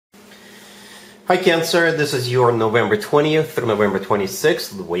Hi Cancer, this is your November 20th through November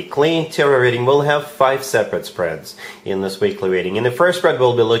 26th weekly tarot reading. We'll have 5 separate spreads in this weekly reading. In the first spread,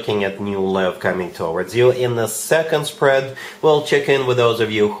 we'll be looking at new love coming towards you. In the second spread, we'll check in with those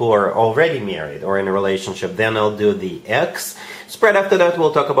of you who are already married or in a relationship. Then I'll do the X spread. After that,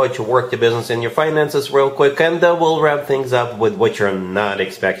 we'll talk about your work, your business, and your finances real quick. And then we'll wrap things up with what you're not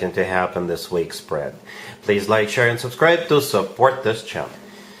expecting to happen this week's spread. Please like, share, and subscribe to support this channel.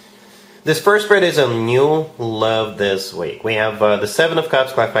 This first spread is a new love this week. We have the 7 of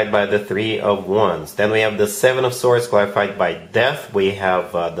Cups clarified by the 3 of Wands. Then we have the 7 of Swords clarified by Death. We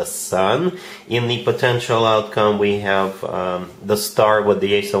have the Sun. In the potential outcome, we have the Star with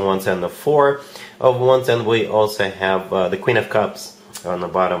the Ace of Wands and the 4 of Wands. And we also have the Queen of Cups on the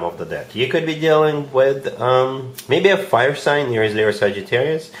bottom of the deck. You could be dealing with maybe a fire sign, Aries, Leo, or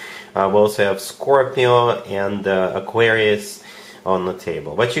Sagittarius. We also have Scorpio and Aquarius on the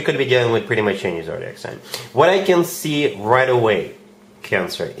table, but you could be dealing with pretty much any zodiac sign. What I can see right away,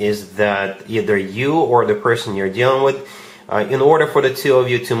 Cancer, is that either you or the person you're dealing with, in order for the two of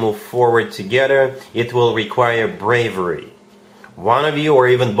you to move forward together, it will require bravery. One of you or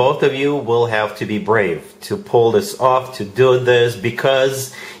even both of you will have to be brave to pull this off, to do this,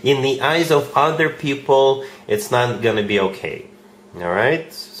 because in the eyes of other people, it's not going to be okay. All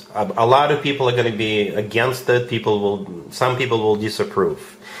right? A lot of people are going to be against it. Some people will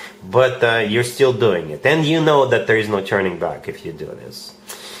disapprove, but you're still doing it, and you know that there is no turning back if you do this.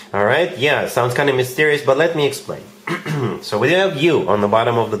 All right? Yeah, sounds kind of mysterious, but let me explain. So we have you on the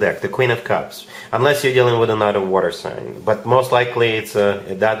bottom of the deck, the Queen of Cups, unless you're dealing with another water sign, but most likely it's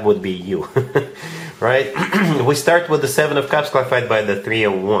that would be you. Right? We start with the 7 of Cups clarified by the 3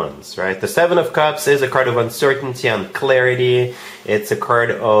 of Wands, right? The 7 of Cups is a card of uncertainty and clarity. It's a card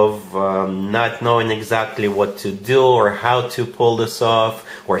of not knowing exactly what to do or how to pull this off,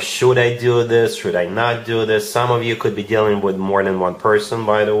 or should I do this, should I not do this? Some of you could be dealing with more than one person,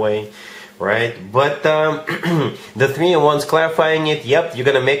 by the way. Right? But the 3 of Wands clarifying it, yep, you're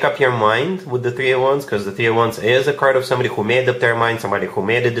going to make up your mind with the 3 of Wands, because the 3 of Wands is a card of somebody who made up their mind, somebody who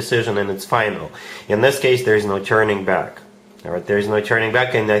made a decision, and it's final. In this case, there's no turning back. All right? There's no turning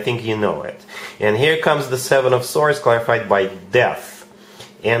back, and I think you know it. And here comes the 7 of Swords clarified by Death.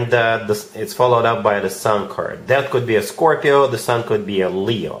 And it's followed up by the Sun card. Death could be a Scorpio, the Sun could be a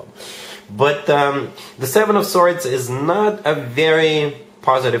Leo. But the 7 of Swords is not a very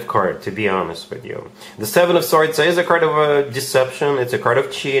positive card, to be honest with you. The 7 of Swords is a card of deception, it's a card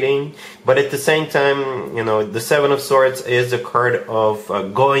of cheating, but at the same time, you know, the 7 of Swords is a card of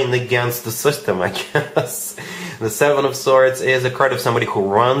going against the system, I guess. The 7 of Swords is a card of somebody who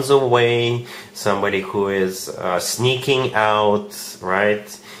runs away, somebody who is sneaking out,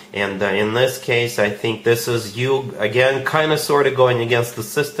 right? And in this case, I think this is you, again, kind of sort of going against the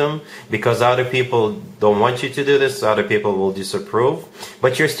system, because other people don't want you to do this, other people will disapprove,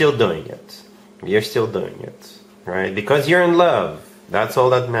 but you're still doing it. You're still doing it, right? Because you're in love. That's all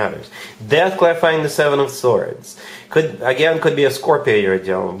that matters. Death clarifying the 7 of Swords. Could be a Scorpio you're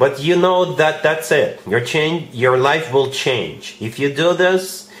dealing with, but you know that that's it. Your life will change. If you do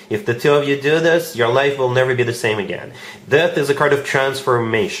this, if the two of you do this, your life will never be the same again. Death is a card of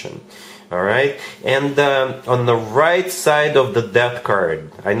transformation. All right? And on the right side of the Death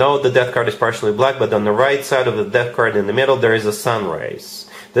card, I know the Death card is partially black, but on the right side of the Death card in the middle, there is a sunrise.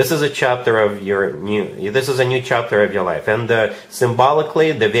 This is a chapter of this is a new chapter of your life. And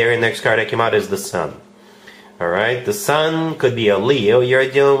symbolically, the very next card that came out is the Sun. Alright, the Sun could be a Leo you're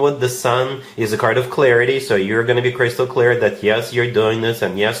dealing with. The Sun is a card of clarity, so you're going to be crystal clear that yes, you're doing this,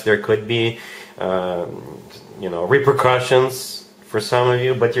 and yes, there could be, repercussions for some of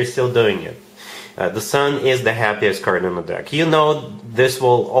you, but you're still doing it. The Sun is the happiest card in the deck. You know this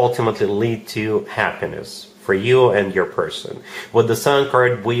will ultimately lead to happiness for you and your person. With the Sun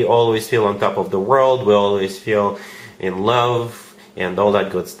card, we always feel on top of the world, we always feel in love, and all that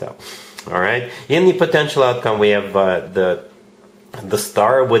good stuff. All right. In the potential outcome, we have the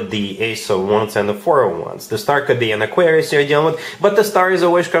Star with the Ace of Wands and the 4 of Wands. The Star could be an Aquarius you're dealing with, but the Star is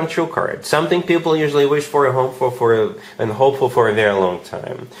a wish come true card. Something people usually wish for, and hopeful for a very long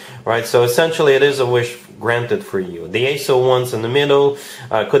time. Right? So essentially, it is a wish granted for you. The Ace of Wands in the middle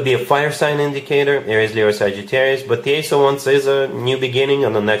could be a fire sign indicator, Aries, Leo, Sagittarius, but the Ace of Wands is a new beginning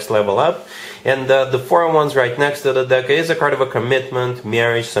on the next level up. And the 4 of Wands right next to the deck is a card of a commitment,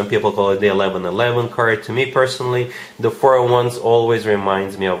 marriage. Some people call it the 11-11 card. To me personally, the 4 of Wands always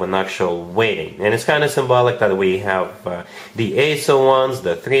reminds me of an actual wedding. And it's kind of symbolic that we have the Ace of Wands,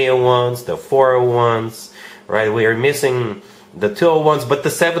 the 3 of Wands, the 4 of Wands, right? We are missing the Two of Wands, but the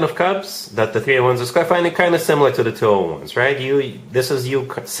Seven of Cups that the Three of Wands is, I find it kind of similar to the Two of Wands, right? This is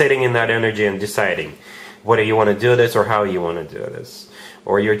you sitting in that energy and deciding whether you want to do this or how you want to do this,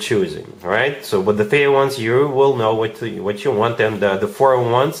 or you're choosing, right? So with the Three of Wands, you will know what you want, and the Four of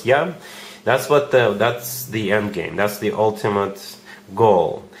Wands, yeah, that's the end game. That's the ultimate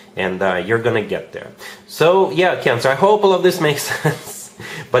goal, and you're gonna get there. So yeah, Cancer, I hope all of this makes sense,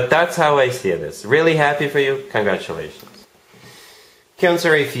 but that's how I see this. Really happy for you. Congratulations.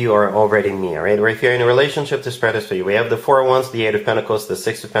 Cancer, if you are already married, or if you're in a relationship, this spread is for you. We have the Four of Wands, the Eight of Pentacles, the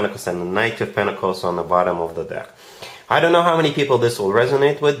Six of Pentacles, and the Knight of Pentacles on the bottom of the deck. I don't know how many people this will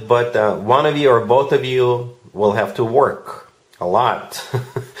resonate with, but one of you or both of you will have to work a lot,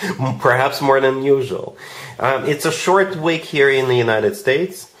 perhaps more than usual. It's a short week here in the United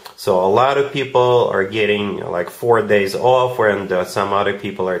States, so a lot of people are getting like 4 days off, and some other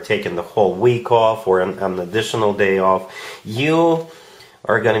people are taking the whole week off or an additional day off. You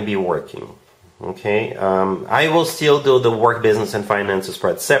are going to be working, okay? I will still do the work, business, and finances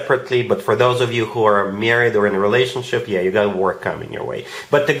spread separately, but for those of you who are married or in a relationship, yeah, you got work coming your way.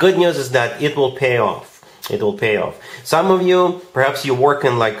 But the good news is that it will pay off. It will pay off. Some of you, perhaps you work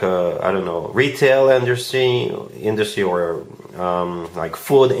in like a, I don't know, retail industry or like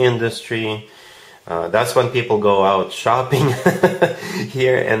food industry. That's when people go out shopping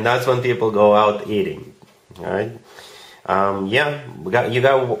here, and that's when people go out eating, all right? Yeah,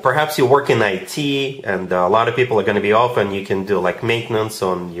 perhaps you work in IT, and a lot of people are going to be off, and you can do like maintenance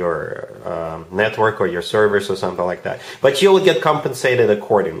on your network or your servers or something like that. But you will get compensated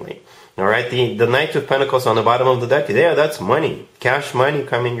accordingly. All right, the Knight of Pentacles on the bottom of the deck, yeah, that's money, cash money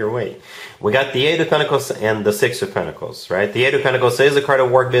coming your way. We got the Eight of Pentacles and the Six of Pentacles, right? The Eight of Pentacles is a card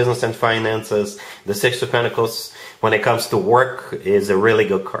of work, business, and finances. The Six of Pentacles, when it comes to work, is a really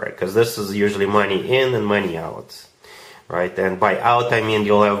good card, because this is usually money in and money out. Right? And by out, I mean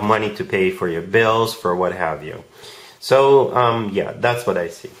you'll have money to pay for your bills, for what have you. So, yeah, that's what I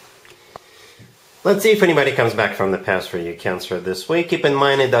see. Let's see if anybody comes back from the past for you, Cancer, this week. Keep in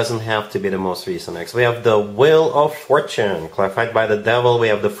mind, it doesn't have to be the most recent ex. We have the Wheel of Fortune, clarified by the Devil. We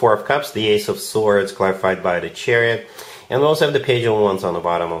have the Four of Cups, the Ace of Swords, clarified by the Chariot. And we also have the Page of Wands on the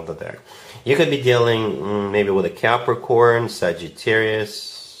bottom of the deck. You could be dealing maybe with a Capricorn,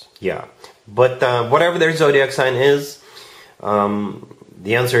 Sagittarius, yeah. But whatever their zodiac sign is,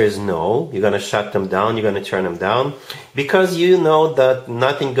 the answer is no. You're going to shut them down. You're going to turn them down, because you know that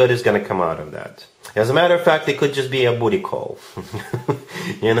nothing good is going to come out of that. As a matter of fact, it could just be a booty call.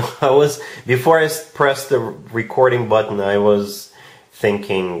 You know, before I pressed the recording button, I was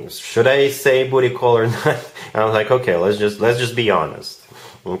thinking, should I say booty call or not? And I was like, okay, let's just be honest.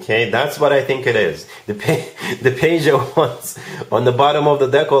 Okay, that's what I think it is. The Page of Wands on the bottom of the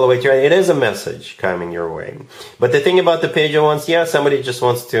deck all the way to right, it is a message coming your way. But the thing about the Page of Wands, yeah, somebody just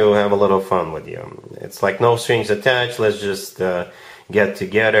wants to have a little fun with you. It's like no strings attached. Let's just get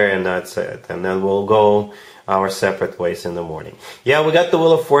together, and that's it. And then we'll go our separate ways in the morning. Yeah, we got the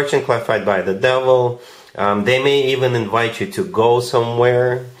Wheel of Fortune clarified by the Devil. They may even invite you to go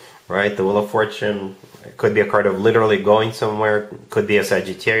somewhere, right? The Wheel of Fortune could be a card of literally going somewhere. Could be a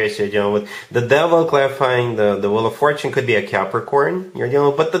Sagittarius you're dealing with. The Devil clarifying the Wheel of Fortune could be a Capricorn you're dealing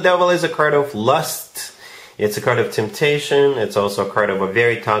with. But the Devil is a card of lust. It's a card of temptation. It's also a card of a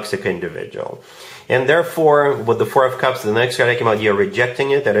very toxic individual. And therefore, with the Four of Cups, the next card I came out, you're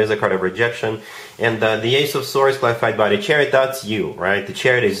rejecting it. That is a card of rejection. And the Ace of Swords clarified by the Chariot, that's you, right? The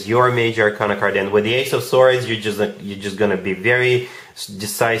Chariot is your major arcana card. And with the Ace of Swords, you're just going to be very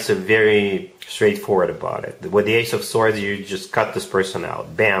decisive, very straightforward about it. With the Ace of Swords, you just cut this person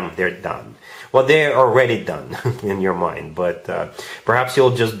out. Bam, they're done. Well, they're already done in your mind, but perhaps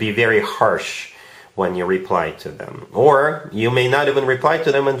you'll just be very harsh when you reply to them. Or you may not even reply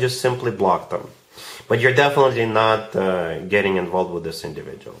to them and just simply block them. But you're definitely not getting involved with this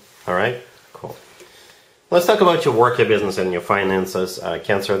individual. All right? Cool. Let's talk about your work, your business, and your finances,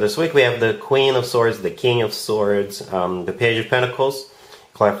 Cancer. This week we have the Queen of Swords, the King of Swords, the Page of Pentacles,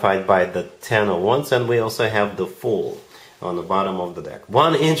 clarified by the Ten of Wands, and we also have the Fool on the bottom of the deck.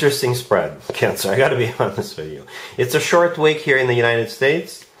 One interesting spread, Cancer, I gotta be honest with you. It's a short week here in the United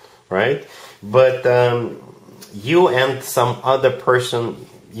States, right? But you and some other person,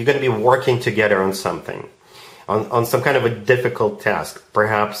 you're gonna be working together on something, on some kind of a difficult task.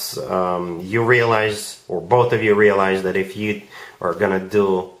 Perhaps you realize, or both of you realize, that if you are gonna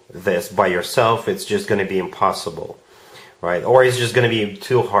do this by yourself, it's just gonna be impossible. Right? Or it's just going to be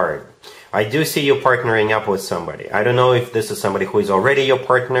too hard. I do see you partnering up with somebody. I don't know if this is somebody who is already your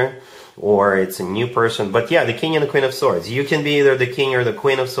partner or it's a new person. But yeah, the King and the Queen of Swords. You can be either the King or the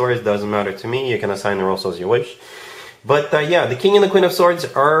Queen of Swords. Doesn't matter to me. You can assign the roles as you wish. But yeah, the King and the Queen of Swords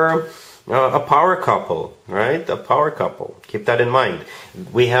are a power couple, right? A power couple. Keep that in mind.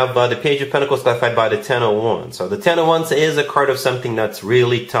 We have the Page of Pentacles clarified by the Ten of Wands. So the Ten of Wands is a card of something that's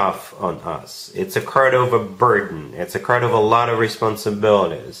really tough on us. It's a card of a burden. It's a card of a lot of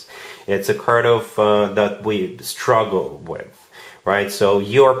responsibilities. It's a card of that we struggle with, right? So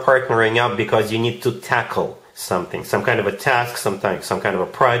you're partnering up because you need to tackle something, some kind of a task, some kind of a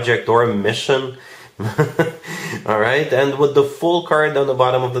project or a mission. All right, and with the Fool card on the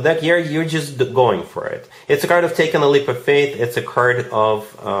bottom of the deck, you're just going for it. It's a card of taking a leap of faith. It's a card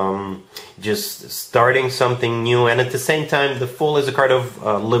of just starting something new, and at the same time, the Fool is a card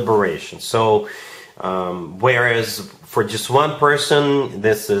of liberation. So, whereas for just one person,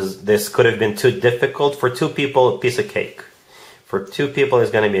 this could have been too difficult. For two people, a piece of cake. For two people,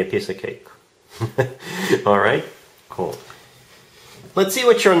 it's going to be a piece of cake. All right, cool. Let's see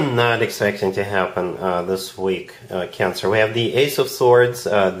what you're not expecting to happen this week, Cancer. We have the Ace of Swords,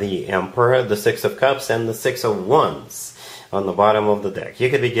 the Emperor, the Six of Cups, and the Six of Wands on the bottom of the deck. You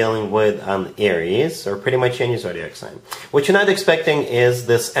could be dealing with an Aries, or pretty much any zodiac sign. What you're not expecting is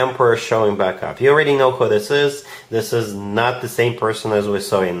this Emperor showing back up. You already know who this is. This is not the same person as we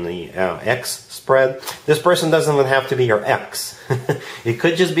saw in the X spread. This person doesn't even have to be your ex. It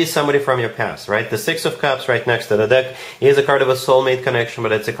could just be somebody from your past, right? The Six of Cups right next to the deck is a card of a soulmate connection,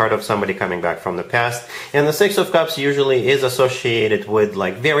 but it's a card of somebody coming back from the past. And the Six of Cups usually is associated with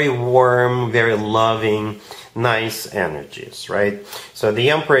like very warm, very loving, nice energies, right? So the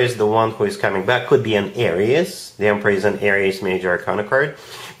Emperor is the one who is coming back. Could be an Aries. The Emperor is an Aries major arcana card.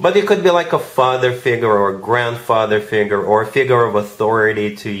 But it could be like a father figure or a grandfather figure or a figure of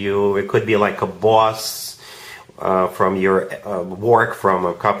authority to you. It could be like a boss from your work from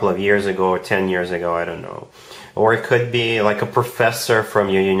a couple of years ago or 10 years ago, I don't know. Or it could be like a professor from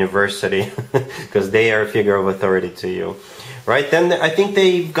your university because they are a figure of authority to you, right? Then I think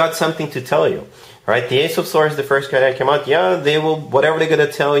they've got something to tell you, right? The Ace of Swords, the first card that came out, yeah, they will, whatever they're going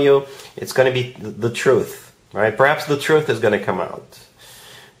to tell you, it's going to be the truth, right? Perhaps the truth is going to come out.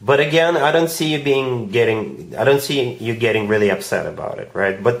 But again, I don't see you getting really upset about it,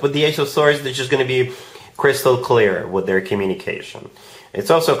 right? But with the Ace of Swords, they're just going to be crystal clear with their communication.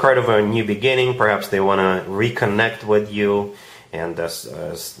 It's also a card of a new beginning. Perhaps they want to reconnect with you and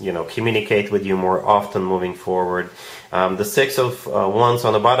communicate with you more often moving forward. The Six of Wands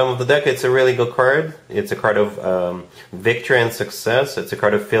on the bottom of the deck, it's a really good card. It's a card of victory and success. It's a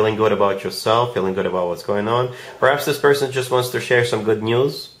card of feeling good about yourself, feeling good about what's going on. Perhaps this person just wants to share some good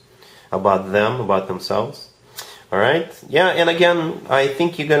news about them, about themselves. All right, yeah, and again, I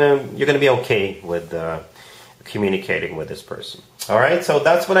think you're gonna be okay with communicating with this person. All right, so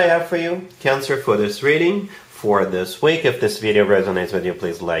that's what I have for you, Cancer, for this reading for this week. If this video resonates with you,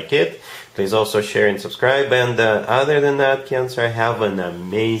 please like it. Please also share and subscribe. And other than that, Cancer, have an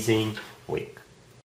amazing week.